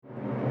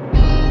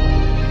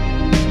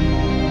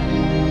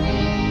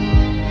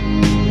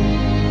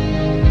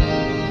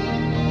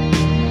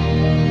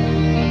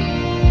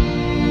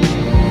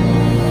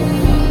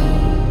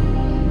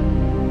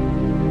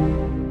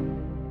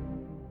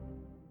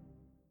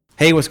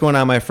Hey, what's going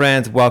on, my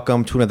friends?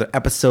 Welcome to another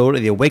episode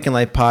of the Awaken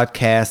Life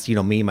podcast. You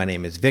know me, my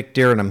name is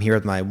Victor, and I'm here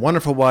with my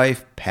wonderful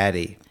wife,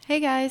 Patty.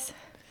 Hey, guys.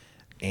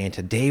 And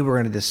today we're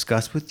going to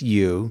discuss with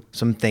you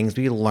some things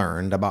we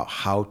learned about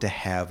how to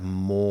have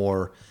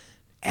more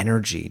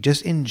energy,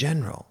 just in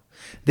general.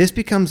 This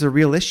becomes a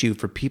real issue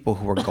for people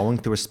who are going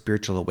through a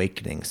spiritual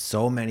awakening.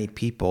 So many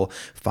people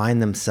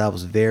find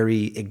themselves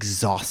very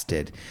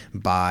exhausted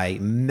by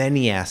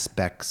many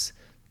aspects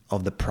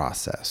of the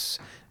process.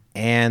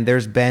 And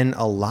there's been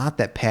a lot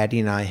that Patty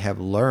and I have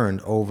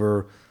learned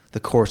over the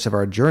course of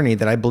our journey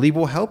that I believe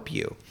will help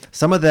you.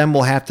 Some of them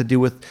will have to do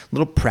with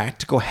little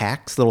practical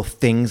hacks, little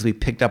things we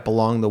picked up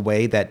along the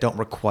way that don't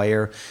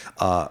require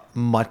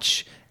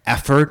much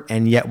effort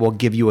and yet will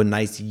give you a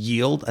nice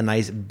yield, a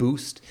nice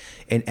boost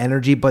in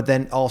energy. But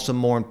then also,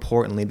 more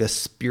importantly, the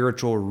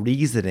spiritual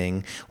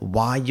reasoning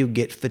why you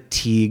get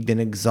fatigued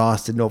and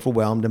exhausted and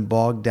overwhelmed and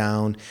bogged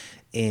down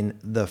in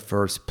the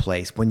first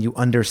place. When you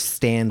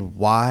understand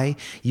why,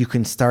 you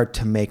can start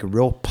to make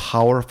real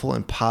powerful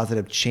and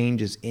positive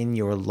changes in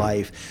your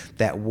life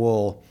that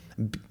will,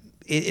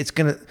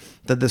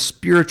 the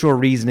spiritual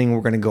reasoning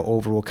we're going to go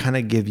over will kind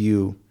of give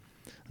you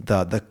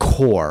the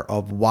core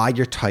of why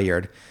you're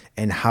tired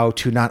and how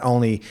to not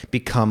only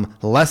become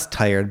less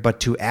tired, but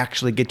to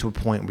actually get to a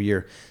point where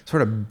you're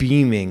sort of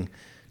beaming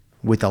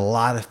with a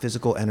lot of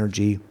physical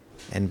energy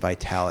and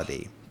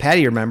vitality.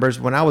 Patty remembers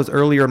when I was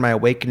earlier in my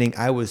awakening,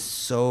 I was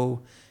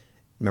so,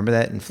 remember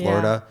that in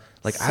Florida? Yeah,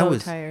 like so I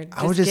was tired.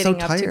 I was just so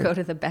tired. Getting up to go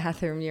to the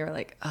bathroom, you were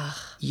like, ugh.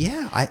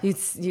 Yeah.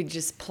 You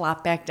just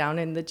plop back down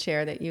in the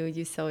chair that you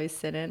used to always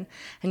sit in,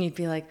 and you'd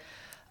be like,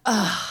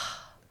 ugh,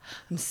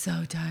 I'm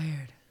so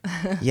tired.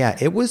 Yeah,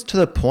 it was to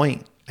the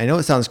point, I know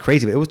it sounds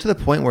crazy, but it was to the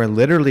point where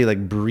literally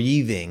like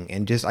breathing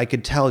and just, I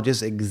could tell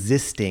just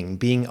existing,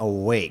 being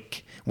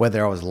awake,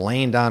 whether I was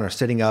laying down or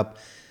sitting up,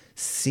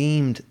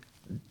 seemed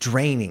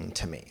draining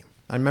to me.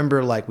 I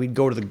remember like we'd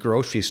go to the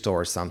grocery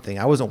store or something.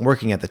 I wasn't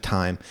working at the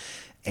time,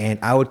 and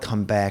I would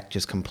come back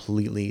just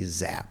completely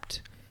zapped.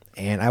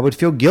 And I would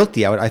feel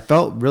guilty. I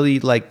felt really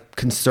like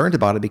concerned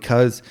about it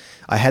because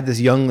I had this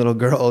young little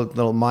girl,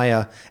 little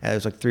Maya, I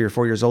was like 3 or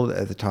 4 years old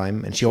at the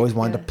time, and she always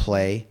wanted to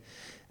play.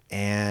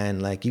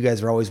 And like you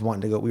guys were always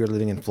wanting to go, we were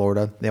living in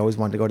Florida. They always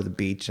wanted to go to the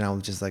beach, and I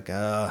was just like,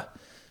 I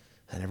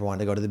never wanted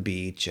to go to the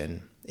beach.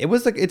 And it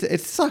was like,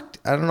 it sucked.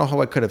 I don't know how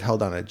I could have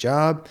held on a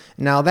job.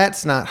 Now,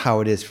 that's not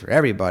how it is for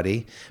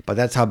everybody, but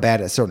that's how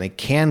bad it certainly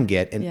can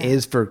get and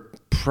is for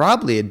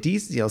probably a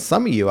decent,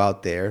 some of you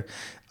out there.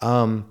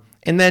 And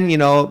then,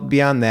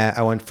 beyond that,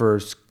 I went for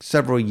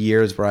several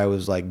years where I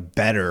was like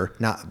better,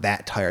 not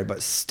that tired,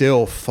 but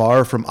still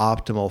far from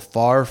optimal,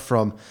 far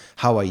from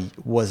how I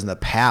was in the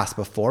past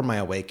before my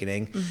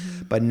awakening.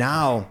 Mm-hmm. But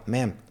now,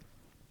 man,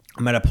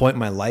 I'm at a point in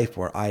my life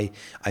where I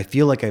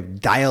feel like I've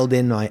dialed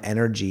in my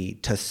energy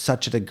to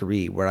such a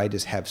degree where I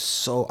just have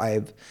I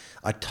have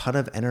a ton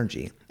of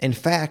energy. In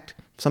fact,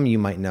 some of you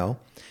might know,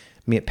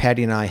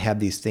 Patty and I have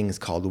these things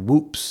called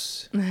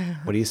whoops.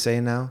 What do you say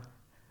now?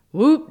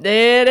 Whoop,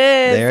 there it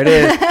is. There it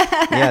is.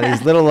 Yeah,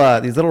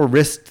 these little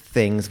wrist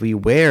things we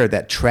wear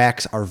that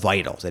tracks our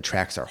vitals. It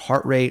tracks our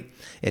heart rate.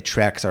 It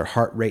tracks our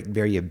heart rate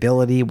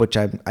variability, which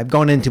I've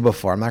gone into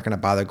before. I'm not going to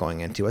bother going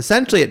into.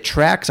 Essentially, it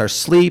tracks our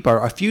sleep,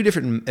 a few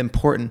different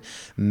important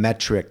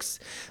metrics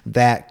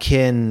that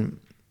can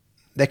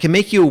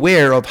make you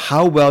aware of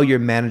how well you're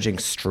managing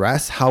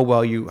stress, how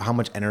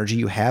much energy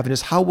you have, and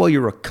just how well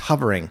you're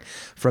recovering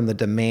from the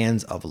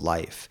demands of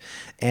life.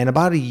 And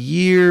about 1.5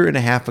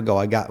 years ago,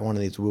 I got one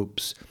of these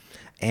whoops.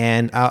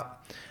 And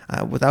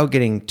without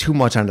getting too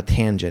much on a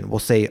tangent, we'll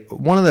say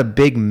one of the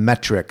big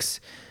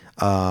metrics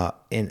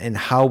in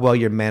how well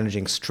you're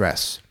managing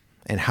stress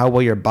and how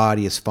well your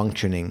body is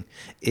functioning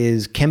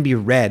can be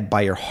read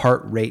by your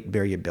heart rate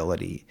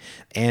variability.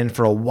 And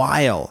for a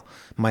while,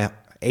 my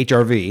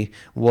HRV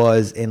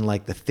was in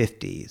like the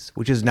 50s,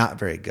 which is not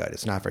very good.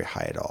 It's not very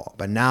high at all.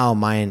 But now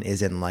mine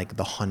is in like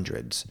the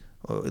hundreds,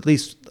 or at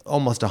least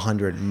almost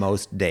 100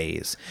 most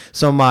days.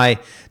 So my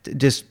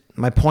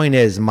point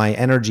is my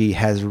energy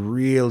has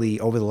really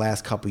over the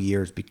last couple of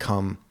years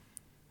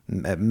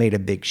made a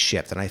big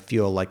shift. And I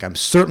feel like I'm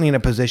certainly in a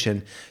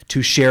position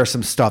to share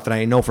some stuff that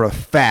I know for a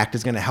fact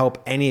is going to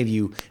help any of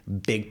you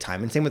big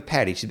time. And same with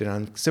Patty. She's been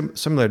on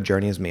similar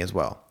journey as me as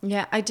well.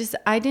 Yeah, I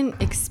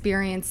didn't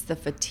experience the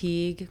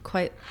fatigue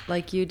quite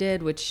like you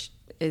did, which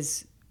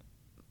was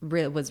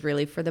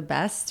really for the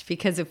best,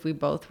 because if we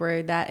both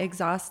were that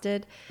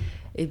exhausted,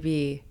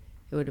 it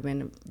would have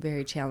been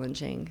very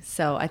challenging.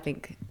 So I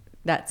think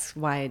that's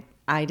why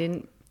I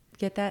didn't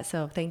get that.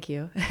 So thank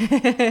you.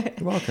 You're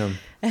welcome.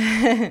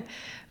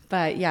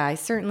 But yeah, I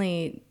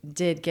certainly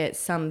did get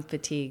some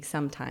fatigue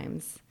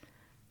sometimes.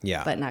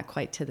 Yeah. But not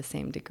quite to the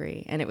same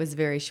degree. And it was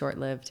very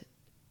short-lived.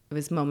 It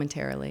was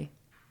momentarily.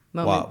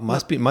 Wow,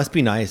 must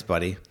be nice,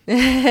 buddy. No,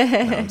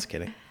 I'm just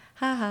kidding.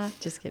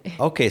 Just kidding.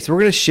 Okay, so we're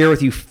going to share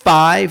with you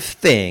 5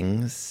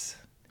 things,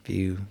 if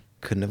you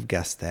couldn't have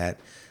guessed that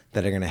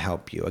that are going to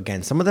help you.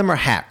 Again, some of them are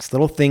hacks,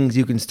 little things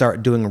you can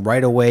start doing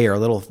right away, or a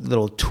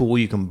little tool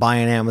you can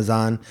buy on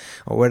Amazon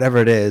or whatever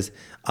it is.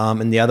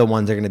 And the other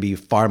ones are going to be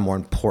far more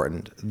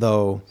important,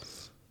 though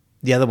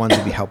the other ones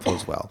will be helpful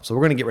as well. So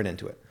we're going to get right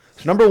into it.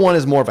 So number one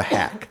is more of a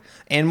hack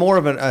and more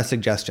of a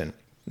suggestion.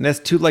 And that's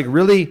to like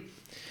really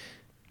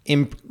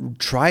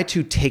try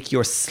to take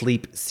your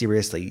sleep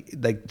seriously.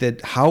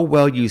 Like how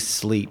well you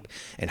sleep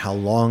and how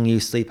long you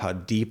sleep, how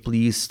deeply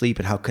you sleep,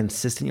 and how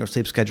consistent your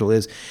sleep schedule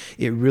is.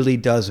 It really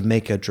does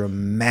make a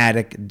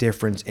dramatic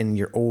difference in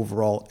your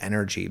overall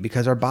energy,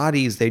 because our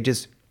bodies, they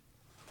just,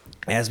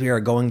 as we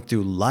are going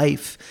through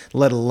life,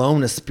 let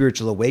alone a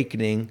spiritual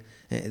awakening,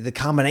 the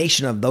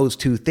combination of those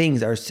two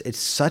things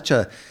it's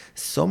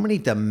so many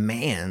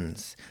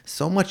demands,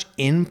 so much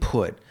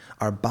input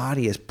our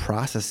body is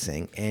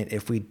processing. And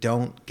if we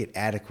don't get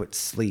adequate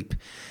sleep,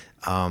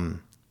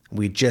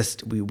 we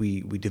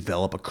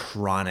develop a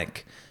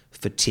chronic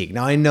fatigue.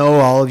 Now, I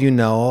know all of you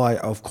know,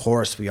 of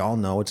course, we all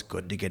know it's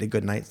good to get a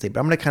good night's sleep, but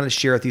I'm going to kind of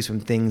share with you some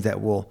things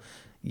that'll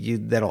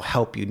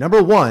help you.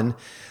 Number one,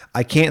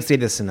 I can't say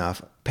this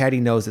enough.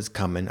 Patty knows it's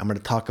coming. I'm going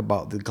to talk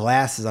about the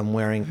glasses I'm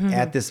wearing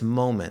at this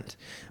moment.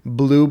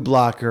 Blue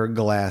blocker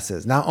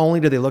glasses. Not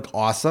only do they look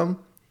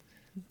awesome,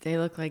 they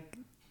look like,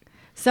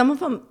 some of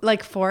them,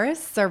 like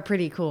Forrest's, are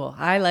pretty cool.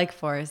 I like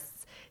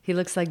Forrest's. He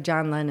looks like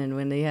John Lennon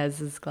when he has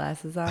his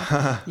glasses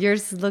on.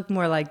 Yours look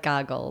more like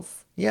goggles.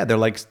 Yeah, they're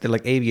like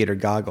aviator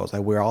goggles. I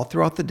wear all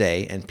throughout the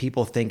day, and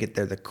people think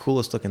they're the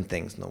coolest looking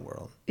things in the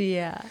world.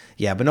 Yeah.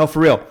 Yeah, but no, for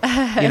real.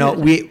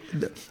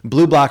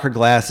 Blue blocker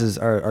glasses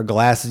are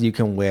glasses you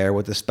can wear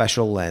with a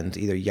special lens,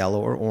 either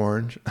yellow or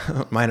orange.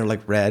 Mine are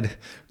like red,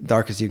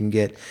 darkest you can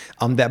get.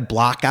 That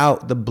block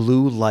out the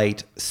blue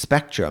light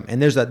spectrum.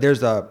 And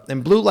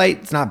and blue light,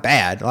 it's not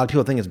bad. A lot of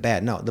people think it's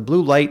bad. No, the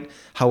blue light,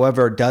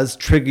 however, does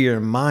trigger your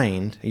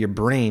mind, your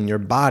brain, your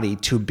body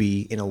to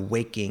be in a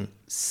waking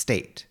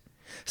state.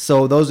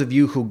 So those of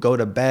you who go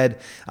to bed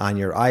on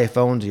your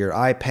iPhones or your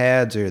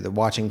iPads or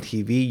watching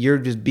TV, you're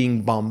just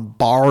being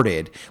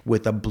bombarded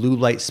with a blue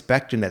light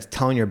spectrum that's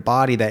telling your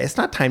body that it's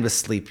not time to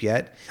sleep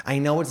yet. I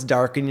know it's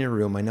dark in your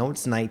room. I know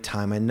it's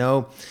nighttime. I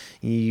know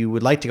you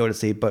would like to go to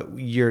sleep, but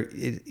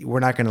we're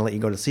not going to let you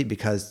go to sleep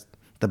because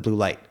the blue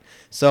light.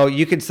 So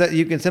you can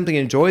simply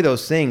enjoy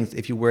those things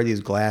if you wear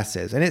these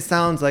glasses. And it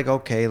sounds like,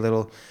 okay,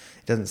 it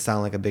doesn't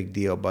sound like a big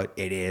deal, but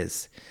it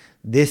is.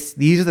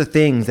 These are the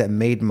things that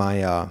made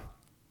my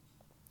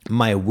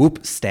Whoop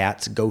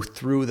stats go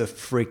through the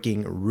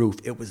freaking roof.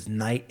 It was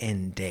night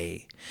and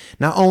day.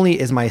 Not only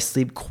is my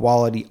sleep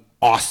quality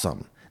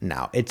awesome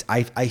now,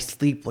 I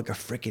sleep like a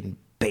freaking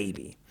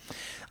baby.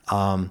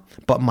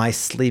 But my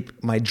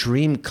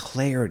dream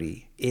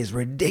clarity is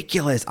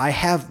ridiculous. I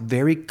have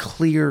very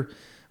clear,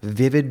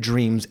 vivid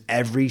dreams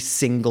every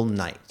single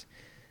night.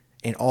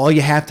 And all you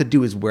have to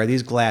do is wear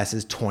these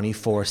glasses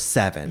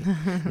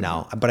 24/7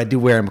 now. But I do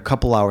wear them a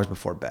couple hours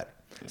before bed.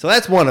 So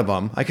that's one of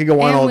them. I could go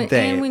on all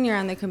day. And when you're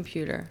on the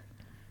computer,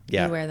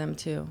 you wear them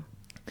too.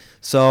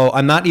 So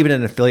I'm not even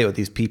an affiliate with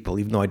these people,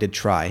 even though I did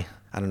try.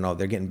 I don't know.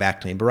 They're getting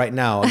back to me. But right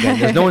now, again,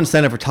 there's no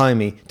incentive for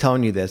telling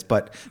you this.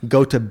 But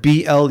go to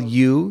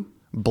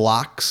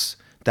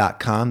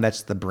BLUblocks.com.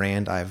 That's the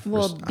brand I've.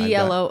 Well,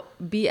 BLUBLOX,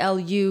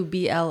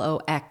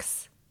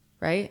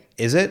 right?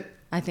 Is it?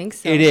 I think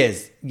so. It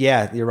is.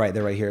 Yeah, you're right.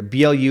 They're right here.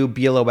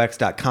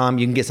 BLUBLOX.com.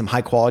 You can get some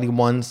high quality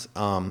ones.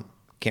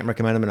 Can't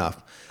recommend them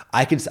enough.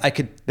 I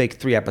could make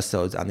 3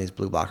 episodes on these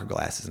blue blocker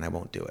glasses, and I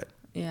won't do it.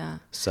 Yeah.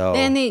 So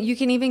and you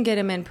can even get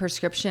them in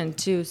prescription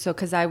too. So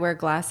because I wear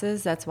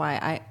glasses, that's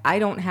why I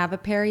don't have a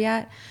pair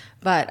yet,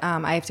 but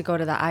I have to go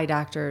to the eye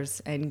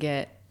doctors and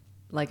get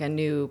like a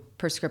new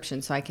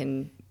prescription so I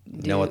can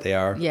know what they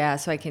are. Yeah,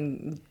 so I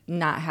can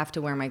not have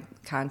to wear my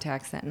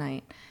contacts at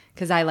night,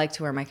 because I like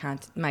to wear my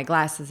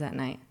glasses at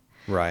night.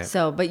 Right.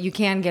 So, but you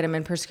can get them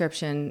in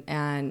prescription,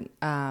 and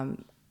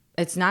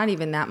it's not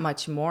even that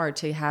much more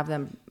to have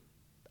them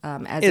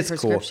as a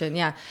prescription. Cool.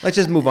 Yeah. Let's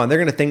just move on. They're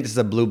going to think this is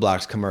a Blue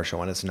Blocks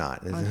commercial, and it's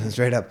not. Okay.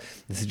 Straight up,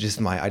 this is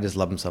just I just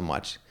love them so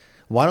much.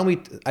 Why don't we,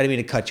 I didn't mean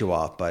to cut you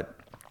off, but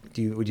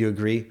would you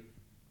agree?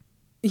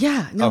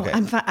 Yeah. No, okay.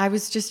 I'm fine. I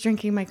was just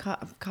drinking my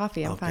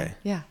coffee. I'm fine.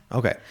 Yeah.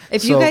 Okay.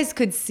 If you guys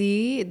could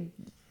see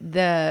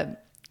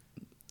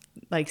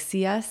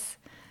see us,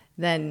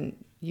 then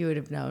you would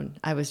have known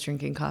I was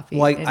drinking coffee.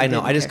 Well, I know.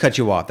 I just cut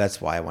you off.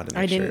 That's why I wanted to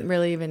make sure. I didn't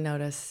really even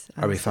notice.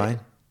 Honestly. Are we fine?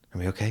 Are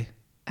we okay?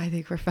 I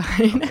think we're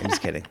fine. Okay, I'm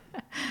just kidding.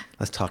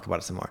 Let's talk about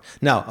it some more.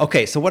 No.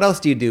 Okay. So what else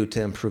do you do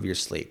to improve your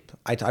sleep?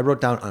 I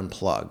wrote down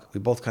unplug. We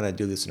both kind of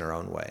do this in our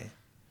own way.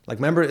 Like,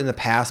 remember in the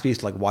past, we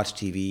used to watch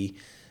TV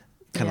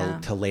kind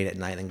of till late at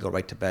night and go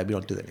right to bed. We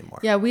don't do that anymore.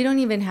 Yeah. We don't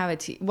even have a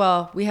TV.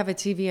 Well, we have a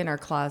TV in our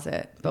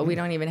closet, but we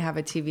don't even have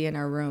a TV in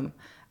our room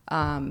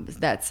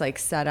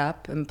that's set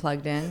up and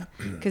plugged in,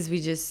 because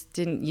we just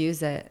didn't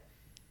use it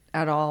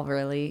at all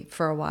really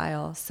for a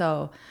while.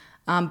 So,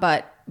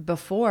 but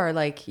before,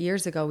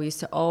 years ago, we used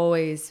to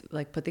always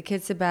put the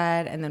kids to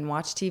bed and then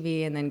watch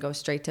TV and then go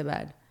straight to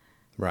bed.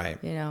 Right.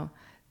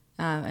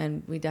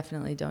 And we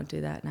definitely don't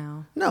do that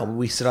now. No,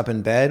 we sit up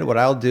in bed. What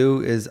I'll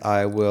do is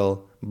I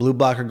will blue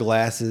blocker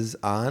glasses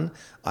on.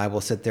 I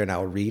will sit there and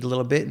I'll read a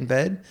little bit in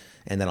bed,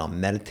 and then I'll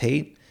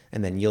meditate,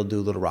 and then you'll do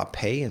a little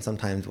rapé, and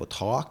sometimes we'll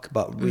talk.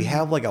 But we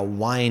have like a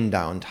wind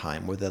down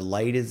time where the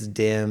light is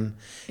dim,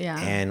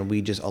 and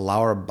we just allow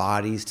our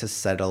bodies to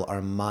settle,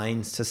 our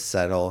minds to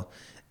settle,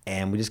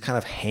 and we just kind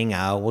of hang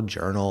out. We'll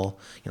journal.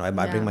 You know,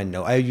 I bring my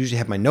note. I usually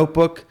have my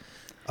notebook,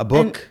 a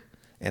book.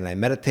 And I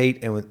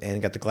meditate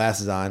and got the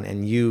glasses on,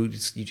 and you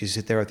just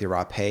sit there with your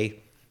rapé.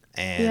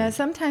 And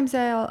sometimes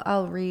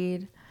I'll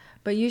read,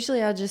 but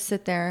usually I'll just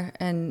sit there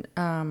and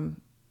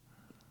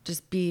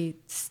just be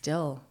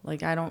still.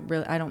 Like I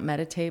don't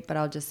meditate, but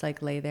I'll just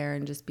like lay there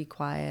and just be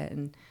quiet.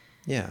 And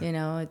you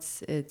know,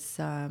 it's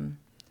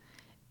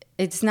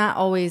not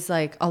always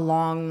like a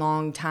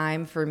long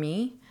time for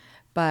me,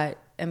 but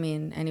I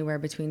mean anywhere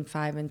between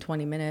 5 and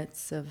 20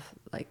 minutes of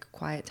like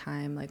quiet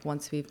time. Like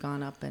once we've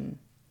gone up and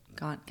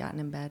gotten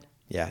in bed.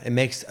 Yeah, it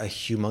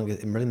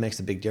really makes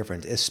a big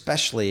difference,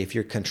 especially if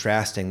you're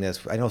contrasting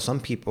this. I know some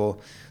people,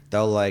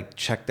 they'll like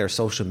check their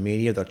social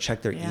media, they'll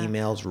check their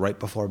emails right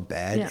before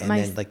bed, and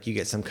then like you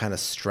get some kind of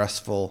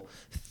stressful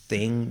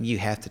thing you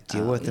have to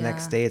deal with the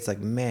next day. It's like,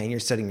 man, you're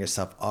setting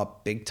yourself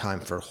up big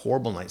time for a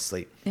horrible night's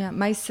sleep. Yeah,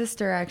 my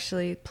sister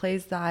actually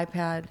plays the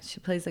iPad.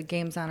 She plays like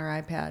games on her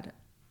iPad.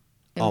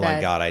 Oh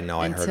my God, I know.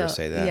 I heard her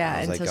say that. Yeah,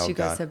 until she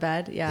goes to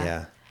bed.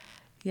 Yeah.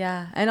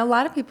 Yeah, and a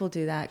lot of people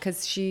do that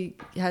because she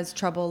has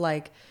trouble,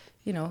 like,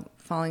 you know,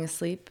 falling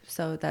asleep.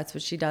 So that's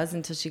what she does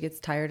until she gets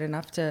tired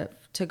enough to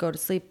go to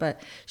sleep.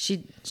 But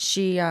she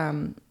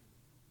actually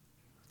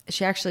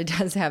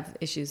does have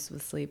issues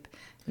with sleep,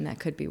 and that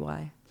could be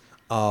why.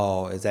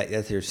 Oh,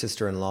 that's your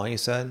sister-in-law? You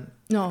said?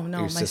 No,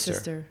 my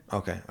sister.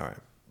 Okay, all right.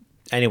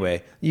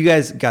 Anyway, you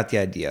guys got the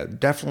idea.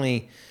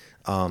 Definitely.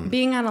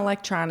 Being on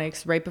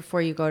electronics right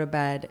before you go to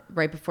bed,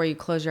 right before you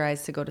close your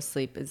eyes to go to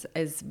sleep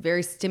is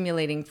very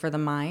stimulating for the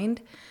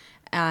mind.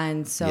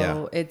 And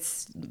so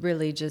it's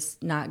really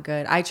just not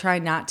good. I try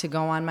not to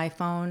go on my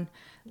phone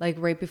like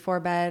right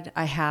before bed.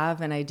 I have,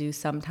 and I do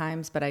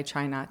sometimes, but I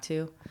try not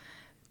to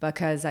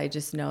because I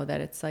just know that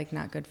it's like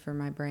not good for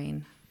my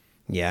brain.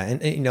 Yeah.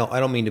 And you know, we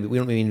don't mean to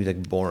be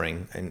like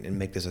boring and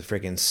make this a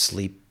freaking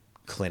sleep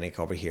clinic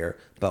over here,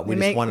 but we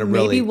just want to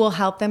really. Maybe we'll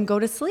help them go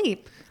to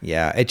sleep.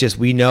 Yeah,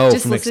 we know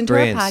just from experience. Just listen to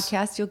our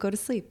podcast, you'll go to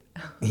sleep.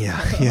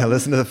 Yeah.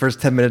 Listen to the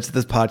first 10 minutes of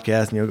this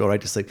podcast and you'll go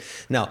right to sleep.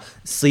 No,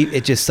 sleep,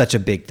 it's just such a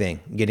big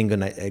thing. Getting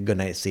a good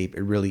night's sleep,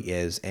 it really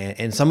is.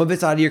 And some of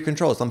it's out of your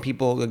control. Some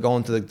people go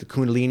into the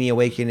Kundalini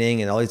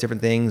awakening and all these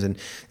different things. And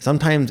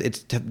sometimes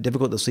it's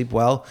difficult to sleep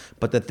well,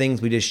 but the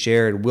things we just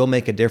shared will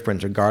make a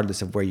difference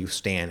regardless of where you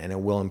stand, and it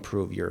will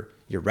improve your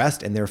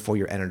rest and therefore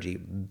your energy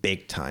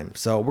big time.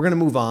 So we're going to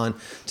move on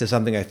to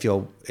something I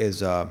feel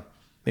is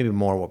maybe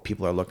more what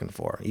people are looking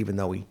for, even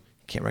though we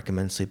can't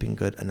recommend sleeping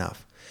good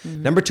enough.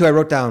 Mm-hmm. Number 2, I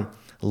wrote down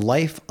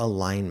life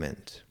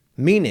alignment,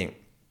 meaning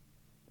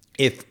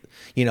if,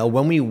 you know,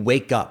 when we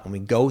wake up, when we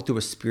go through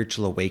a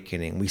spiritual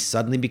awakening, we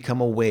suddenly become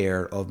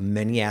aware of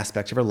many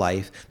aspects of our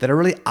life that are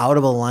really out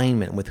of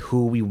alignment with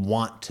who we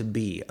want to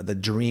be, the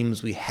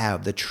dreams we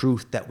have, the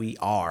truth that we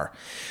are.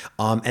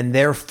 And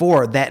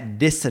therefore, that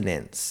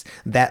dissonance,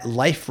 that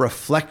life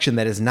reflection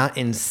that is not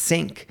in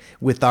sync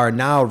with our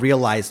now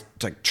realized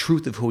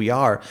truth of who we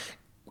are,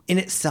 in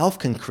itself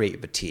can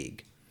create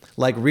fatigue.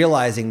 Like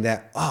realizing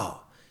that,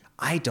 oh,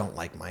 I don't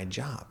like my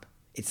job.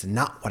 It's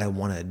not what I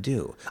want to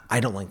do.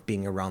 I don't like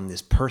being around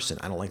this person.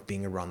 I don't like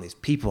being around these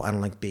people. I don't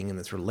like being in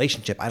this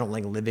relationship. I don't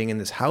like living in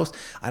this house.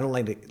 I don't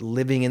like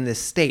living in this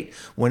state.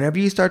 Whenever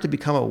you start to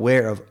become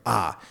aware of,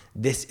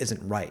 this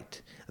isn't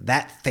right,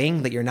 that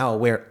thing that you're now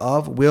aware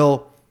of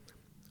will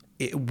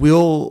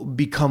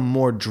become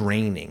more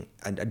draining,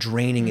 a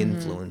draining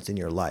influence in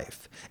your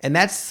life. And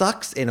that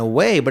sucks in a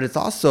way, but it's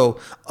also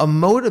a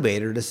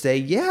motivator to say,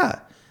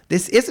 yeah,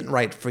 this isn't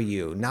right for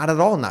you. Not at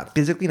all. Not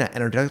physically, not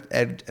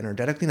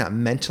energetically, not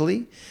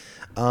mentally.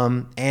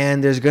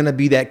 And there's going to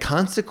be that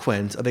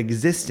consequence of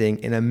existing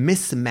in a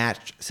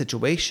mismatched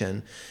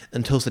situation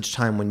until such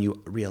time when you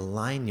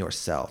realign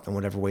yourself in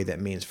whatever way that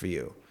means for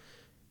you.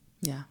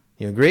 Yeah.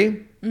 You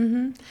agree?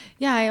 Mm-hmm.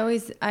 Yeah,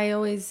 I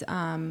always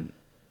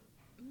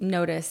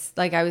notice,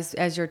 like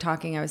as you're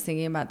talking, I was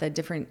thinking about the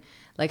different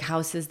like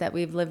houses that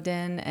we've lived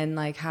in, and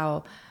like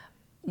how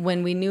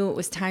when we knew it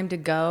was time to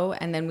go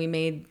and then we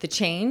made the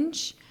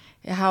change,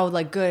 how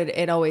like good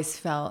it always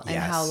felt. Yes.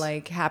 And how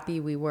like happy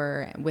we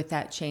were with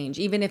that change,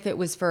 even if it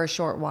was for a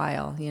short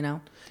while, you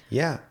know?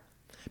 Yeah.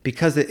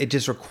 Because it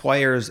just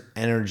requires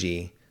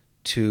energy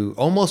to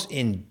almost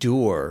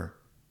endure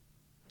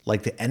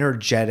like the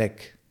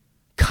energetic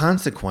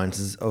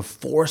consequences of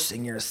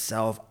forcing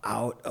yourself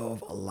out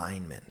of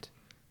alignment.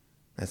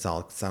 That's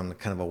all sound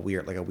kind of a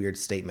weird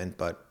statement,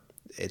 but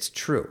it's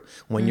true.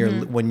 When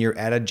you're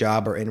at a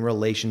job or in a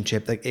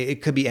relationship, like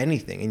it could be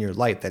anything in your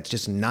life that's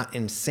just not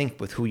in sync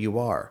with who you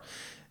are,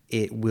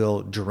 it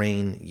will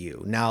drain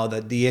you. Now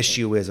the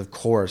issue is, of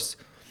course,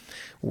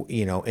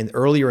 and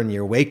earlier in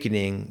your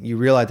awakening, you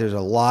realize there's a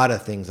lot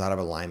of things out of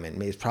alignment. I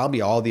mean, it's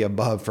probably all the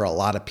above for a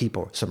lot of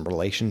people. Some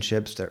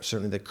relationships,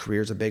 certainly the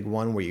career's a big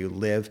one, where you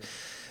live,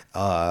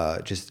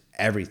 just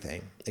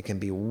everything. It can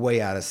be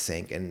way out of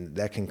sync, and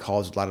that can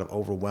cause a lot of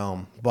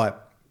overwhelm.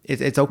 But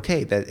it's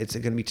okay that it's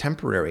going to be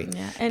temporary.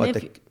 Yeah, and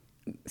but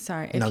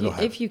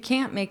if you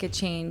can't make a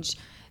change,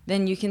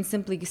 then you can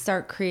simply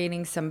start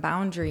creating some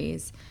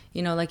boundaries.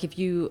 Like if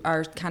you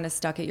are kind of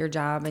stuck at your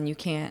job and you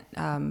can't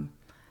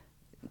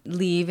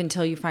leave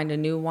until you find a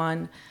new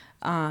one,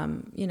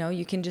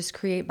 you can just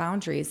create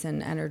boundaries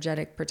and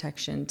energetic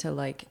protection to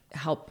like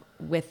help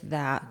with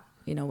that,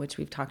 which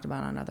we've talked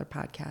about on other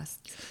podcasts.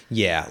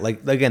 Yeah.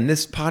 Like, again,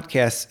 this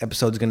podcast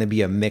episode is going to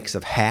be a mix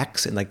of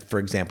hacks and, like, for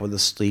example, the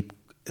sleep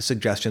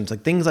suggestions,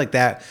 like things like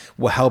that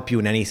will help you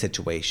in any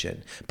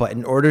situation. But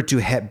in order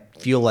to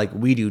feel like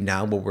we do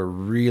now, where we're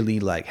really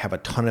like have a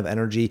ton of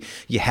energy,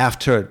 you have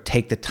to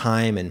take the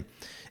time and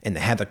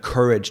have the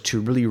courage to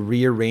really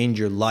rearrange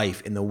your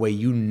life in the way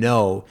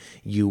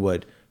you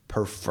would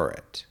prefer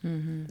it.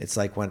 Mm-hmm. It's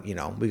like when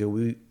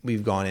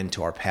we've gone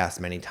into our past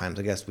many times.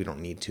 I guess we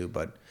don't need to,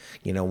 but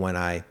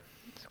when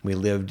we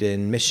lived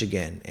in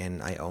Michigan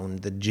and I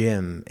owned the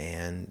gym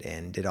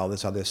and did all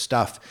this other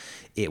stuff,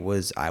 I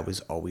was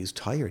always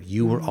tired.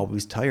 You were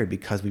always tired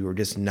because we were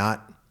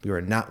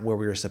not where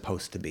we were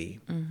supposed to be.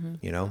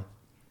 Mm-hmm.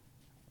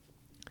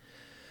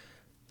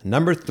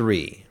 Number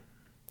 3,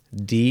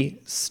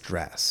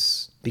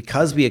 de-stress.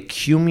 Because we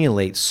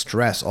accumulate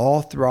stress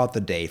all throughout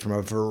the day from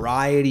a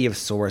variety of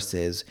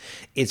sources,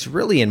 it's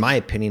really, in my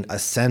opinion,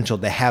 essential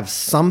to have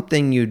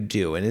something you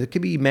do. And it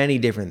could be many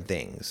different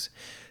things.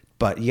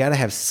 But you got to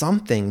have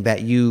something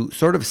that you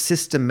sort of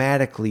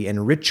systematically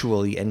and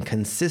ritually and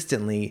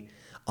consistently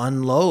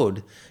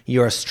unload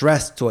your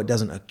stress so it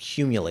doesn't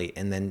accumulate,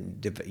 and then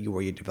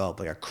where you develop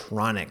like a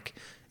chronic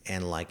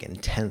and like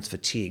intense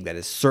fatigue that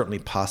is certainly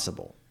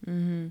possible.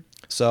 Mm-hmm.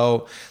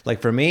 So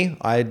like for me,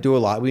 I do a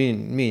lot. Me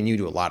and you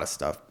do a lot of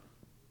stuff.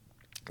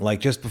 Like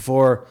just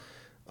before,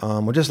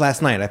 just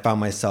last night, I found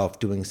myself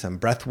doing some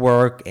breath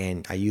work,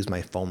 and I use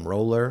my foam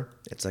roller.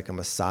 It's like a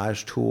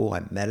massage tool.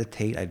 I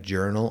meditate, I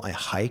journal, I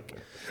hike.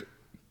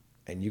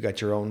 And you got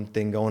your own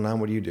thing going on.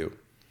 What do you do?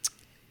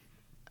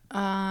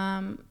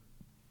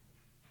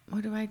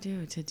 What do I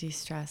do to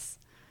de-stress?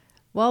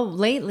 Well,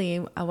 lately,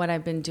 what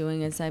I've been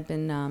doing is I've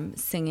been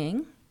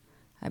singing.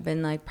 I've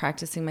been like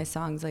practicing my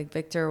songs. Like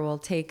Victor will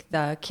take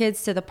the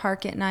kids to the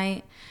park at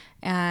night,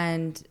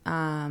 and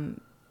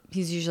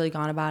he's usually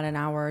gone about an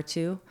hour or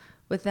two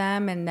with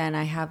them. And then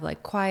I have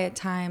like quiet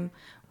time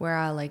where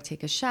I'll like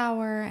take a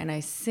shower and I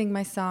sing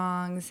my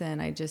songs,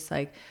 and I just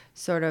like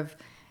sort of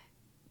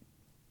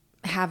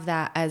have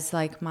that as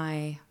like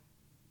my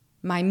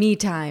me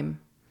time.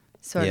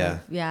 Sort of,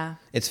 yeah.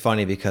 It's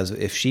funny because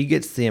if she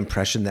gets the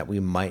impression that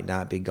we might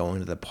not be going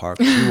to the park,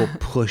 she will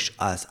push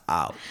us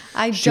out.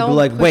 She'll be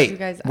like,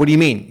 "Wait, what do you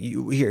mean?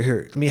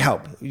 Here, let me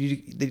help. Let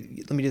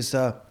me just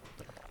get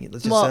you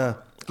guys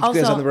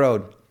on the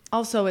road."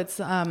 Also, it's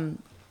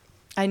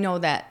I know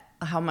that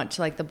how much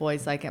like the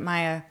boys like it.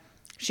 Maya,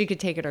 she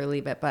could take it or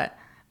leave it, but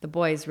the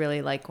boys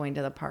really like going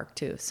to the park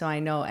too. So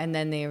I know, and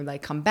then they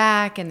like come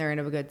back and they're in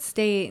a good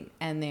state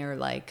and they're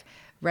like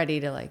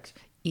ready to like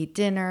eat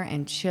dinner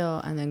and chill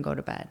and then go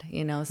to bed,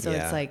 so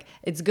it's like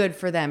it's good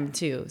for them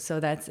too, so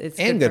it's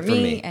good for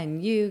me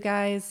and you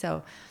guys,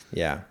 so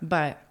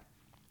but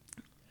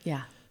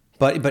yeah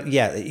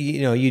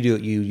you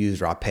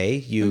use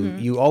rapé.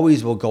 You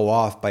always will go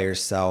off by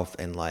yourself,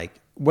 and like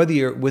whether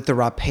you're with the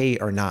rapé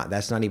or not,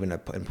 that's not even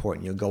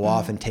important. You'll go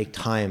off and take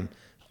time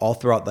all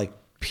throughout, like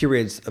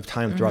periods of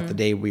time throughout the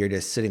day where you're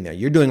just sitting there.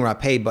 You're doing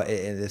rapé, but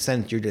in a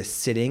sense you're just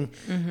sitting,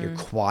 you're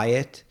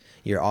quiet,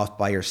 you're off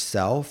by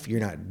yourself,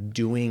 you're not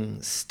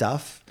doing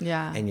stuff,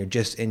 and you're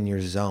just in your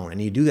zone. And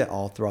you do that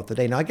all throughout the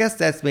day. Now, I guess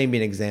that's maybe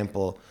an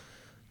example,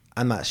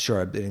 I'm not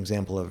sure, an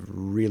example of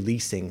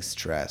releasing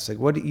stress.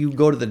 Like you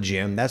go to the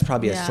gym, that's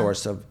probably a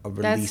source of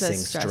releasing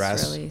that's a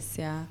stress release,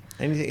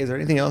 Is there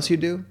anything else you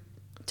do?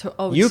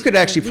 You could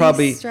actually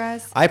probably,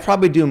 I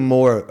probably do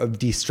more of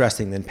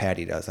de-stressing than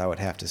Patty does, I would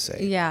have to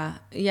say. Yeah,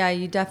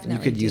 you definitely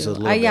You could do. use a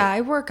little bit. Yeah,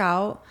 I work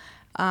out,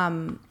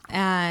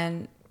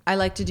 and I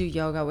like to do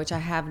yoga, which I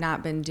have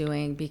not been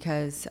doing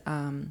because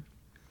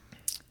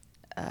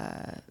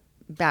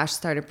Bash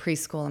started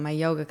preschool and my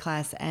yoga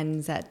class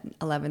ends at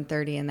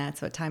 11:30, and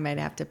that's what time I'd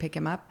have to pick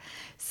him up.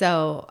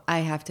 So I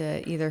have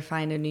to either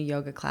find a new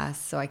yoga class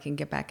so I can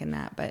get back in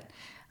that. But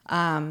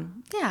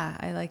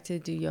I like to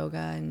do yoga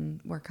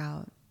and work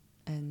out.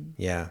 And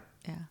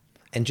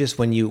and just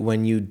when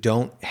you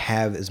don't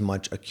have as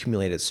much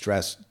accumulated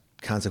stress,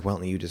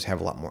 consequently you just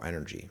have a lot more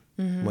energy.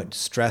 What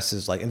stress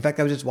is like. In fact,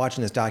 I was just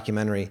watching this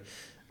documentary.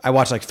 I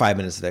watched like 5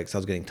 minutes of it because I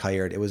was getting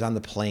tired. It was on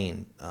the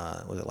plane.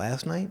 Was it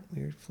last night?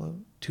 We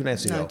flew 2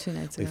 nights ago. No, 2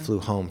 nights ago. We flew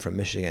home from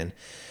Michigan.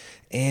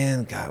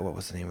 And God, what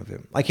was the name of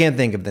it? I can't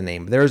think of the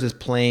name. There was this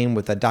plane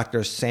with a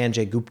Dr.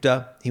 Sanjay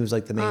Gupta. He was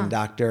like the main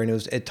doctor, and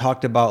it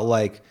talked about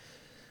like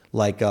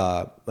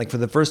for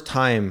the first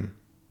time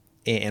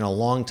in a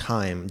long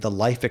time, the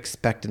life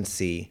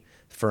expectancy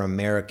for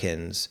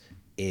Americans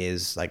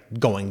is like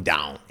going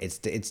down. It's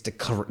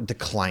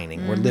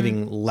declining. We're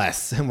living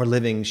less and we're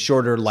living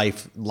shorter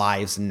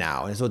lives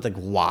now. And so it's like,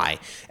 why?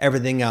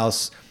 Everything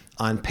else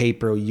on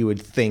paper, you would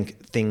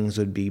think things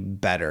would be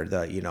better.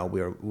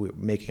 We're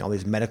making all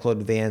these medical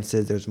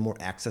advances. There's more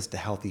access to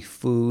healthy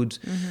foods,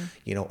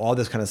 all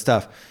this kind of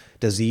stuff,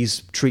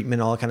 disease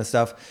treatment, all that kind of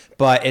stuff.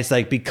 But it's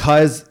like,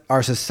 because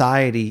our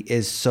society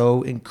is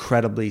so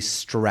incredibly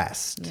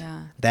stressed,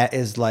 that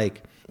is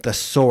like the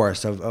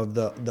source of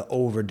the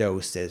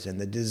overdoses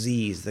and the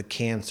disease, the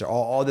cancer,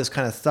 all this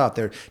kind of stuff.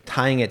 They're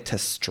tying it to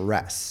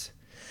stress.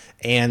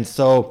 And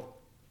so,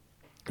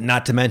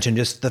 not to mention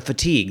just the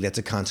fatigue that's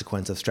a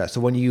consequence of stress.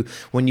 So when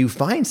you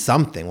find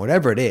something,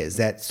 whatever it is,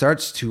 that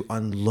starts to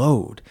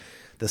unload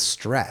the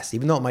stress,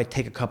 even though it might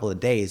take a couple of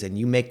days, and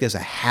you make this a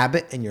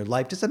habit in your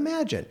life, just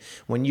imagine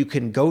when you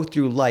can go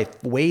through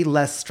life way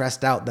less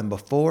stressed out than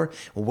before,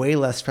 way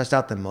less stressed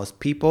out than most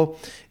people.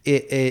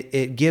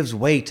 It gives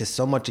way to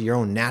so much of your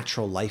own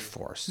natural life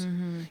force,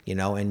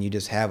 and you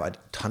just have a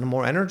ton of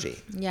more energy.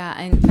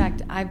 Yeah. In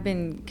fact,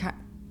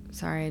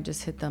 sorry, I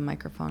just hit the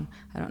microphone.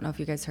 I don't know if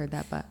you guys heard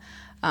that, but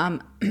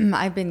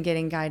I've been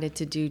getting guided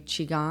to do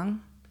Qigong.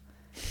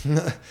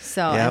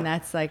 So, and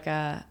that's like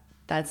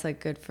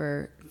good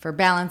for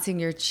balancing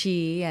your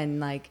chi and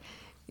like,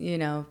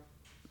 a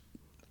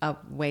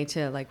way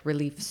to like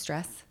relieve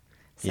stress.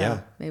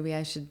 So maybe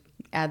I should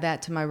add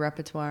that to my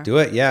repertoire. Do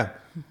it. Yeah.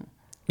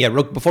 Yeah.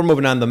 Before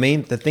moving on,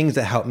 the things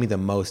that help me the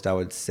most, I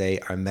would say,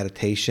 are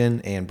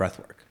meditation and breath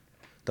work.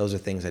 Those are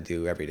things I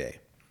do every day.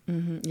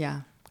 Mm-hmm.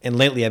 Yeah. And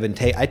lately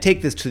I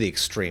take this to the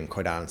extreme,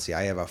 quite honestly.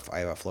 I have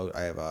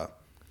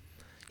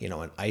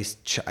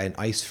an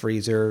ice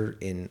freezer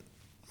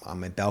on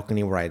my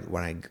balcony where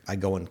I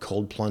go in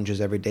cold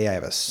plunges every day. I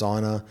have a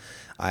sauna.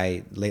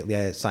 Lately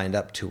I signed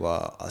up to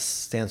a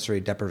sensory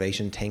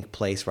deprivation tank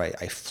place where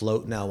I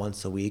float now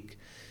once a week.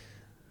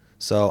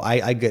 So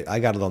I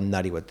got a little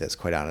nutty with this,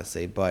 quite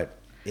honestly,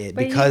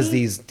 because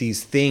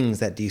these things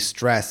that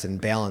de-stress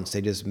and balance,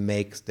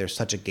 they're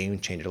such a game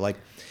changer. Like,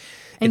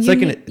 and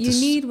you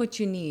need what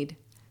you need.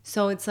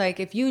 So it's like,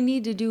 if you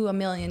need to do a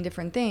million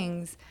different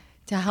things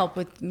to help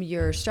with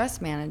your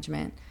stress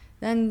management,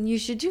 then you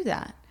should do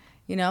that.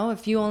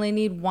 If you only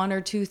need one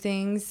or two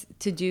things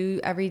to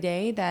do every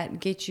day that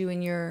get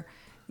you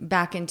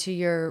back into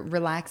your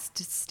relaxed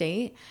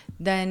state,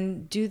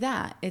 then do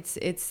that.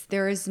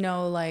 There is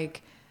no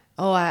like,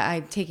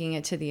 I'm taking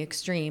it to the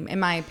extreme. In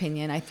my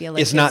opinion, I feel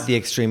like it's not the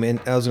extreme. And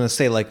I was going to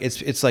say, like,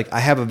 it's like,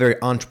 I have a very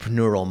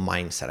entrepreneurial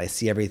mindset. I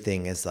see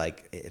everything as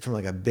like from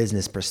like a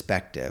business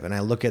perspective. And I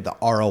look at the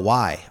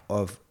ROI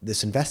of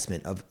this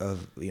investment of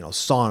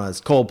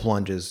saunas, cold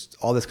plunges,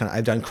 all this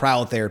I've done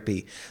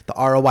cryotherapy, the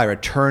ROI,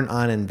 return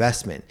on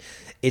investment.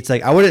 It's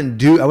like, I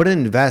wouldn't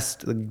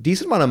invest a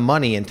decent amount of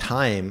money and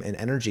time and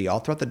energy all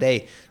throughout the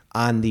day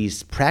on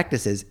these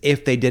practices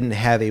if they didn't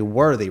have a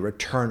worthy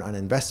return on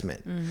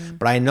investment. Mm-hmm.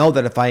 But I know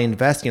that if I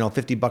invest,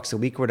 $50 a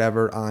week or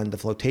whatever on the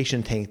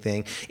flotation tank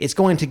thing, it's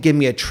going to give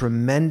me a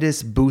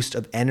tremendous boost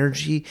of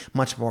energy,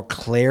 much more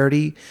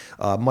clarity,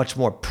 much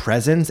more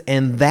presence.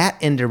 And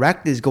that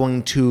indirectly is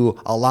going to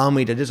allow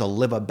me to just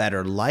live a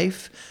better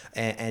life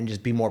and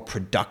just be more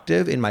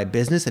productive in my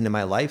business and in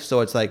my life.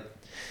 So it's like,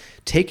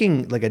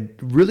 taking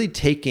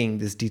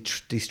this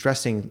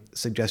de-stressing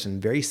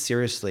suggestion very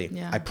seriously.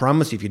 Yeah. I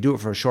promise you, if you do it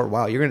for a short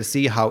while, you're going to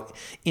see how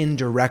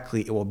indirectly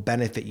it will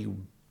benefit you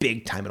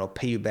big time. It'll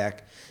pay you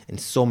back in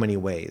so many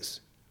ways,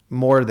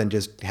 more than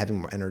just having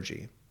more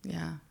energy.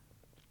 Yeah.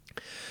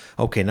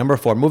 Okay, number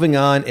 4, moving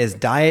on, is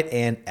diet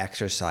and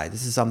exercise.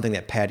 This is something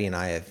that Pattie and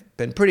I have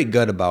been pretty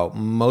good about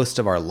most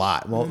of our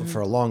lot,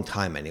 for a long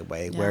time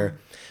anyway, where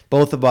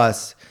both of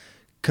us,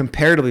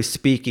 comparatively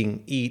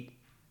speaking, eat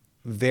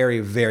very,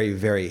 very,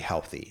 very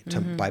healthy.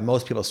 By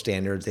most people's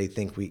standards, they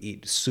think we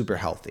eat super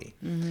healthy.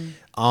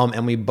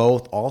 And we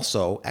both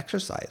also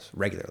exercise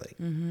regularly,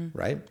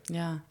 right?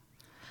 Yeah.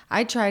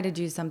 I try to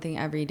do something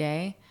every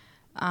day.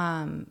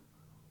 I've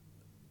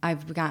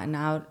gotten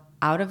out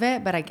of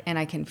it, but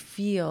I can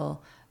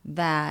feel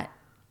that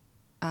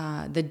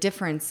the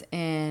difference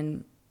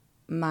in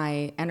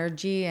my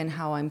energy and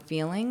how I'm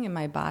feeling in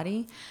my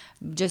body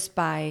just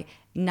by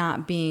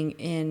not being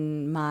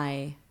in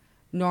my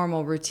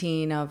normal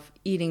routine of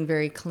eating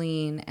very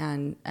clean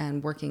and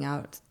working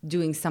out,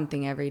 doing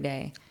something every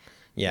day.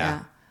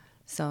 Yeah.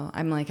 So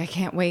I'm like, I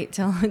can't wait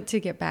to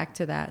get back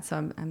to that. So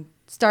I'm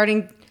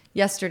starting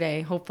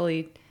yesterday.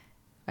 Hopefully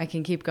I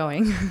can keep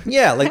going.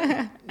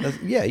 Yeah.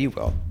 You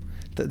will.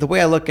 The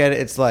way I look at it,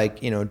 it's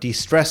like,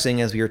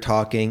 de-stressing, as we were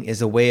talking,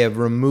 is a way of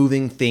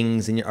removing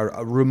things or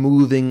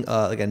removing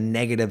like a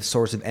negative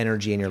source of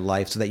energy in your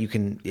life so that you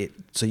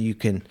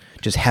can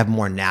just have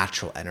more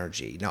natural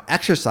energy. Now,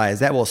 exercise,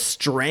 that will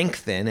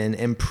strengthen and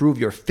improve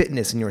your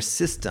fitness and your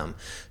system.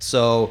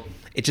 So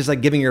it's just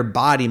like giving your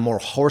body more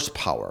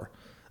horsepower,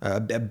 a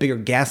bigger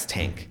gas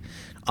tank.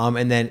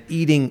 And then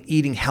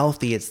eating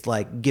healthy, it's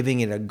like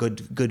giving it a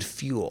good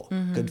fuel,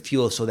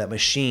 so that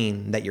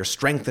machine that you're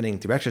strengthening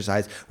through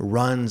exercise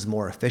runs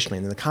more efficiently.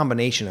 And the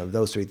combination of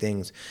those three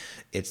things,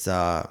 it's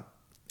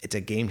it's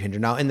a game changer.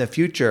 Now, in the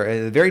future,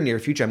 in the very near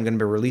future, I'm going to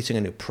be releasing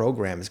a new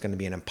program. It's going to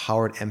be an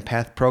empowered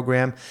empath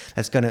program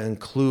that's going to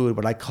include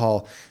what I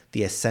call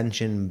the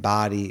Ascension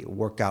Body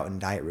workout and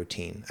diet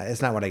routine.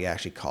 It's not what I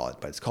actually call it,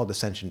 but it's called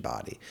Ascension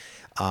Body.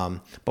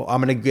 But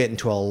I'm going to get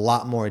into a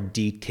lot more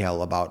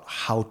detail about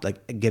how,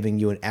 like, giving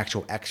you an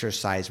actual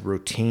exercise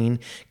routine,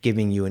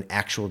 giving you an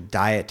actual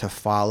diet to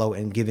follow,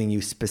 and giving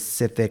you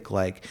specific,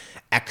 like,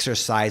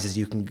 exercises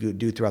you can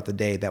do throughout the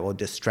day that will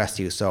distress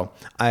you. So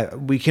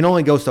we can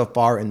only go so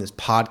far in this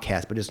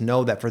podcast, but just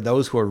know that for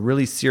those who are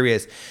really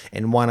serious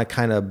and want to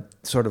kind of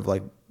sort of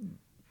like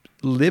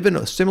live in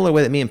a similar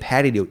way that me and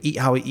Patty do, eat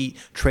how we eat,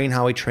 train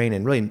how we train,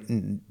 and really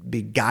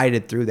be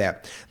guided through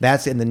that.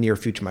 That's in the near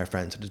future, my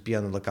friends. So just be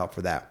on the lookout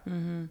for that.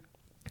 Mm-hmm.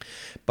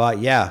 But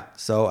yeah,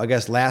 so I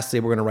guess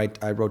lastly,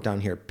 I wrote down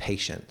here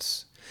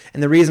patience.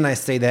 And the reason I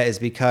say that is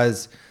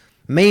because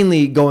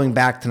mainly going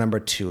back to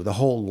number 2, the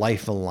whole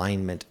life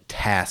alignment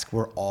task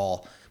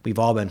we've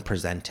all been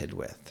presented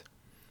with.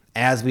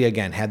 As we,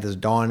 again, had this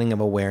dawning of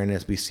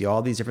awareness, we see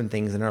all these different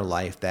things in our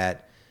life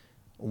that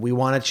we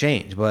want to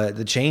change, but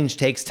the change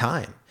takes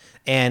time.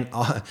 And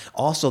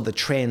also the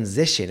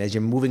transition as you're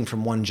moving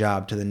from one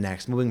job to the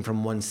next, moving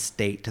from one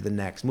state to the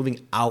next,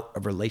 moving out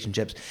of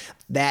relationships,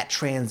 that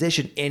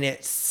transition in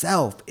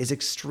itself is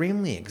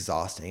extremely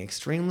exhausting,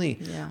 extremely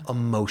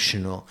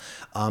emotional.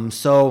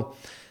 So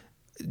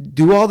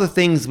do all the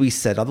things we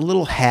said, all the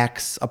little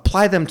hacks,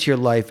 apply them to your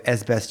life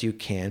as best you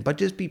can, but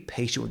just be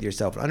patient with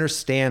yourself and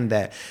understand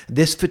that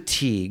this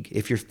fatigue,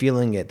 if you're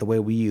feeling it the way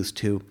we used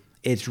to,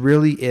 it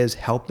really is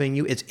helping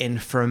you. It's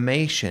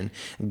information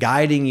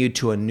guiding you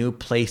to a new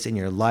place in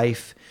your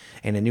life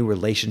and a new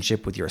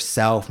relationship with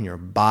yourself and your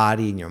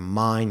body and your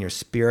mind, your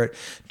spirit,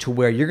 to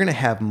where you're going to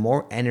have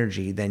more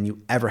energy than you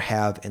ever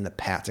have in the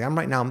past.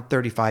 Like I'm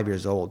 35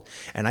 years old,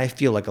 and I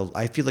feel like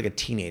a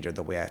teenager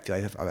the way I feel. I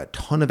have a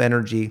ton of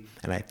energy,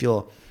 and I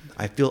feel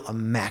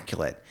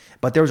immaculate.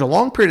 But there was a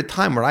long period of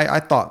time where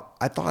I thought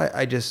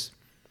I just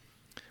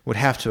would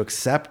have to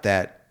accept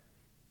that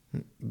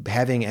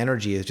having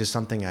energy is just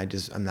something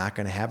I'm not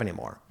going to have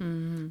anymore.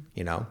 Mm-hmm.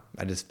 You know,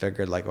 I just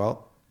figured like,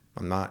 well,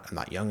 I'm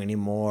not young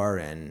anymore.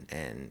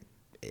 And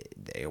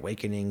the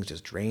awakening's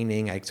just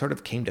draining. I sort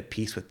of came to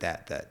peace with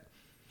that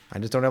I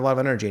just don't have a lot of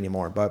energy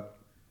anymore. But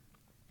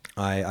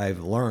I've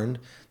learned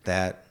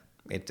that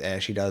it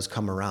actually does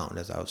come around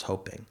as I was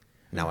hoping.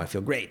 Now I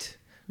feel great.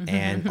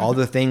 And all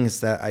the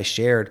things that I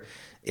shared,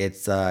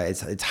 it's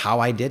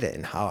how I did it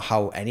and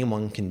how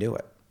anyone can do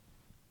it.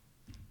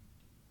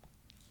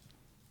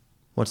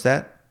 What's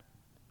that?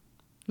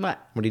 What?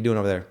 What are you doing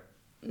over there?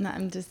 No,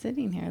 I'm just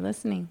sitting here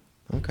listening.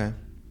 Okay.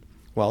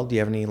 Well, do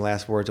you have any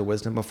last words of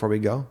wisdom before we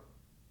go?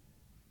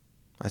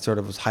 I sort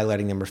of was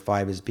highlighting number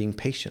 5 as being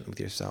patient with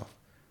yourself.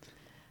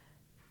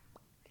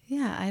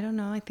 Yeah, I don't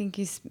know. I think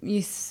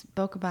you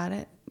spoke about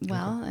it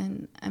well. Okay.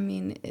 And I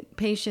mean,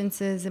 patience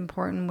is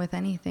important with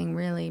anything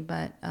really,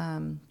 but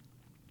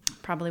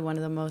probably one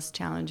of the most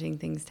challenging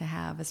things to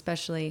have,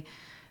 especially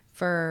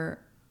I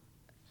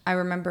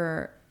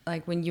remember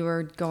like when you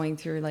were going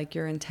through like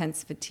your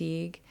intense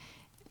fatigue,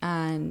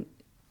 and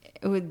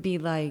it would be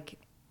like,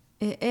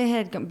 it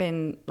had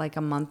been like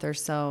a month or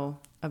so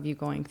of you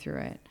going through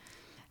it.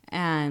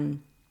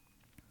 And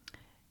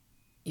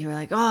you were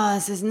like, oh,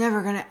 this is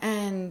never going to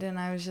end. And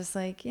I was just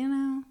like,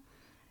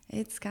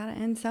 it's got to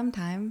end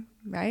sometime,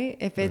 right?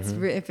 If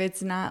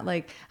it's not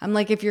like, I'm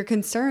like, if you're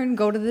concerned,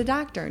 go to the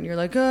doctor. And you're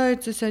like, oh,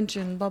 it's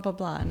ascension, blah, blah,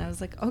 blah. And I was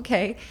like,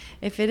 okay,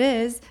 if it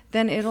is,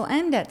 then it'll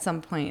end at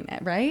some point,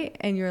 right?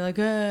 And you're like,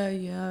 yeah, I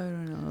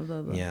don't know,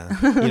 blah, blah.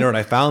 Yeah. You know what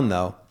I found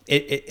though?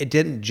 It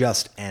didn't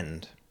just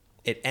end.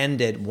 It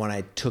ended when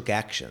I took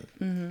action.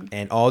 Mm-hmm.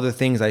 And all the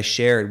things I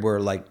shared were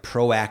like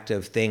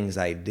proactive things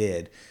I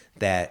did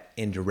that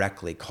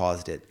indirectly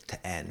caused it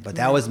to end. But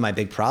that was my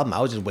big problem.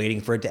 I was just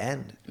waiting for it to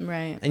end.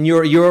 Right. And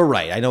you're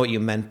right. I know what you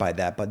meant by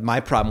that. But my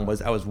problem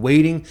was I was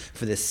waiting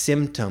for the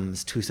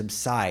symptoms to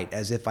subside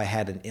as if I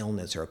had an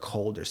illness or a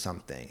cold or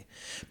something.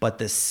 But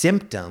the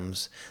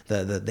symptoms,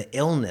 the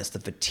illness, the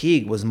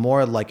fatigue was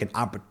more like an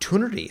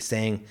opportunity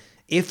saying,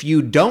 if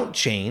you don't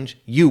change,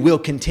 you will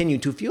continue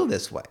to feel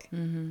this way.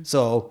 Mm-hmm.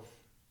 So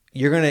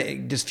you're going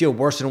to just feel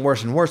worse and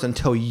worse and worse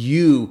until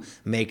you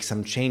make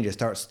some changes.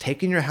 Start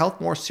taking your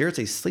health more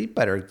seriously. Sleep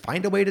better.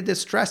 Find a way to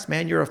distress,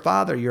 man. You're a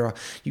father. You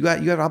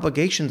have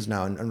obligations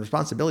now and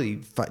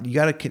responsibility. You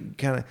got to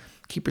kind of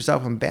keep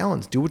yourself in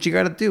balance. Do what you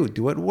got to do.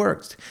 Do what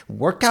works.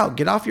 Work out.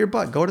 Get off your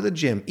butt. Go to the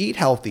gym. Eat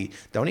healthy.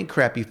 Don't eat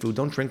crappy food.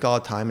 Don't drink all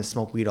the time and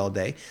smoke weed all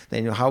day.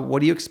 Then what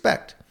do you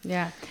expect?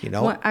 Yeah.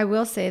 Well, I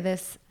will say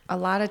this. A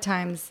lot of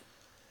times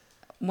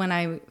when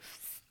I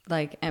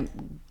like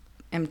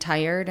am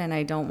tired and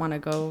I don't want to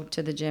go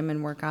to the gym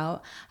and work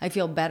out, I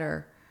feel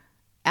better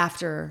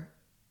after,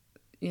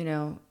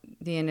 the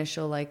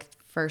initial like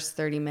first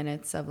 30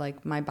 minutes of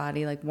like my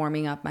body like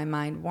warming up, my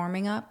mind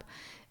warming up.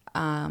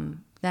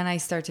 Then I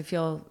start to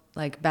feel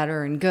like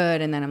better and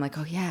good. And then I'm like,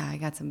 oh yeah, I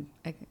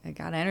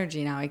got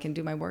energy now. I can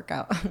do my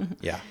workout.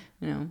 Yeah.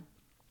 And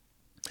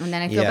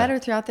then I feel better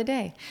throughout the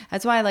day.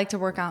 That's why I like to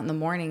work out in the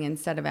morning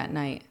instead of at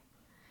night.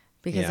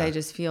 because Yeah. I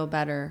just feel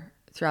better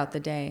throughout the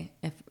day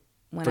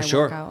when For I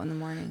sure. work out in the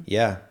morning.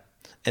 Yeah.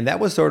 And that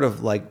was sort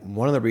of like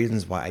one of the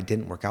reasons why I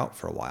didn't work out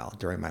for a while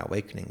during my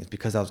awakening, is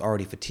because I was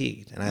already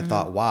fatigued. And I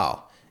thought,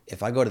 wow,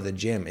 if I go to the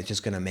gym, it's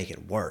just going to make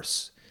it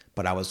worse.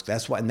 But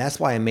that's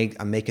why I'm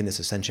making this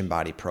Ascension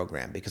Body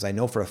program, because I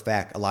know for a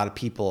fact a lot of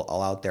people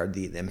all out there,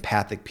 the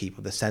empathic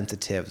people, the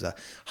sensitives, the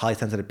highly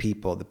sensitive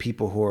people, the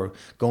people who are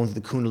going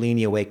through the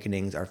Kundalini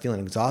awakenings are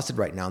feeling exhausted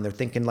right now. And they're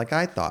thinking like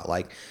I thought,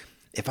 like,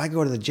 if I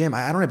go to the gym,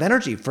 I don't have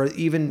energy for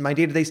even my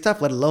day-to-day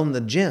stuff, let alone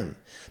the gym.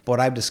 But what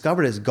I've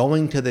discovered is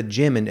going to the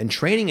gym and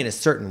training in a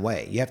certain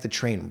way. You have to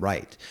train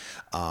right.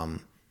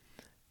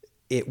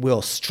 It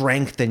will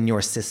strengthen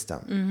your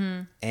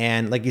system.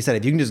 And like you said,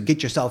 if you can just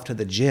get yourself to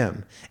the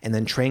gym and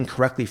then train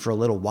correctly for a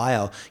little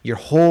while, your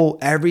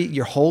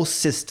whole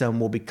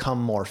system will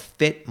become more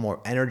fit, more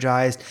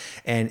energized,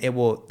 and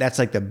that's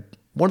like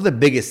one of the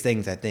biggest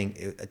things I think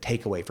a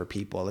takeaway for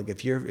people. Like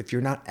if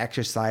you're not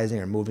exercising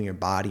or moving your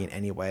body in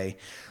any way,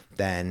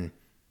 then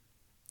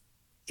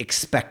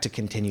expect to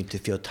continue to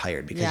feel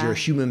tired, because you're a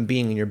human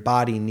being and your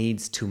body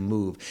needs to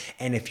move.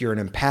 And if you're an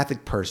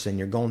empathic person,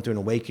 you're going through an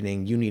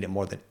awakening, you need it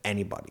more than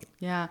anybody.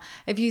 Yeah.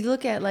 If you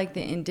look at like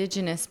the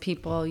indigenous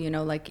people,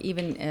 like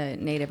even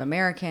Native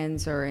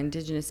Americans or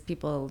indigenous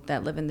people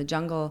that live in the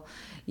jungle,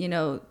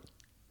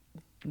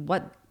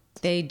 what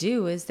they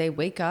do is they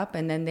wake up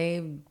and then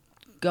they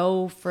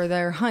go for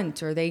their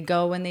hunt, or they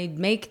go and they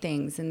make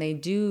things, and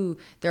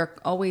they're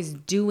always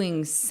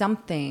doing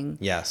something.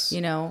 Yes.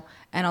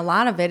 And a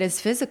lot of it is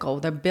physical.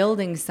 They're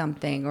building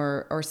something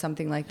or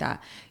something like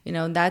that.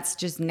 That's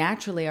just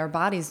naturally our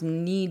bodies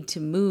need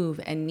to move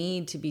and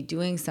need to be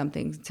doing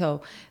something.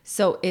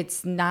 So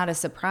it's not a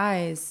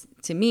surprise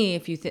to me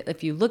if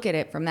you look at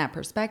it from that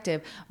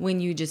perspective, when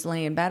you just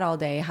lay in bed all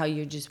day, how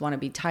you just want to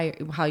be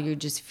tired, how you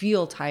just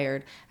feel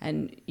tired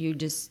and you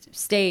just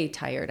stay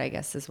tired, I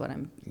guess is what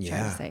I'm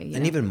trying to say.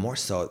 And even more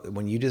so,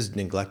 when you just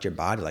neglect your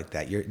body like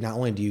that, you're not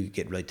only do you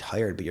get really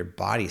tired, but your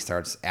body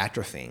starts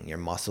atrophying. Your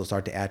muscles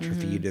start to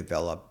atrophy. You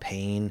develop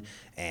pain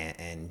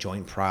and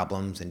joint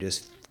problems, and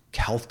just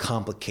health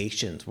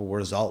complications will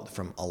result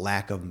from a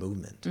lack of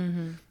movement.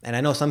 And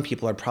I know some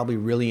people are probably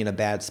really in a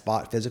bad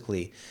spot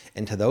physically.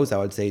 And to those, I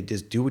would say,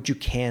 just do what you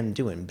can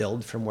do and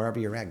build from wherever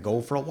you're at. Go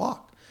for a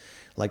walk.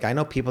 Like I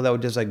know people that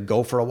would just like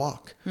go for a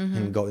walk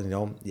and go,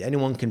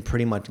 anyone can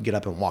pretty much get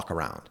up and walk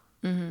around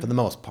for the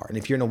most part. And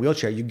if you're in a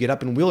wheelchair, you get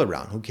up and wheel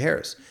around. Who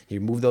cares? You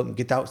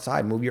get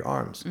outside, move your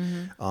arms.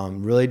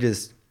 Really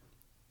just,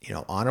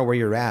 honor where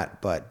you're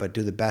at, but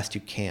do the best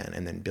you can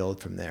and then build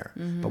from there.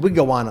 But we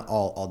go on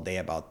all day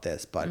about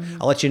this, but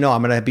I'll let you know,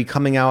 I'm going to be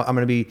coming out.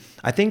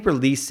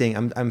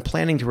 I'm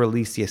planning to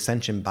release the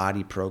Ascension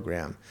Body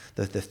program,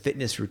 the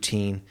fitness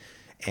routine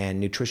and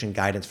nutrition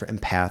guidance for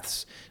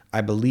empaths,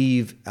 I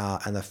believe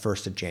on the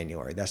 1st of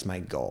January. That's my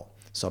goal.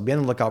 So be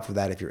on the lookout for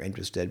that if you're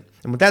interested.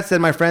 And with that said,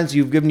 my friends,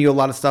 you've given you a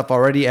lot of stuff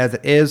already as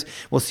it is.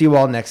 We'll see you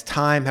all next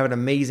time. Have an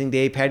amazing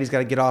day. Patty's got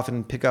to get off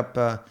and pick up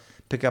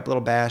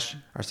little Bash,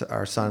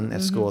 our son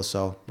at school.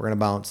 So we're going to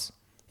bounce.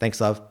 Thanks,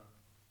 love.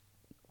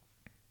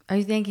 Are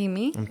you thanking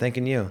me? I'm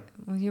thanking you.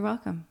 Well, you're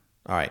welcome.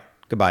 All right.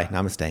 Goodbye.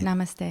 Namaste.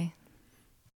 Namaste.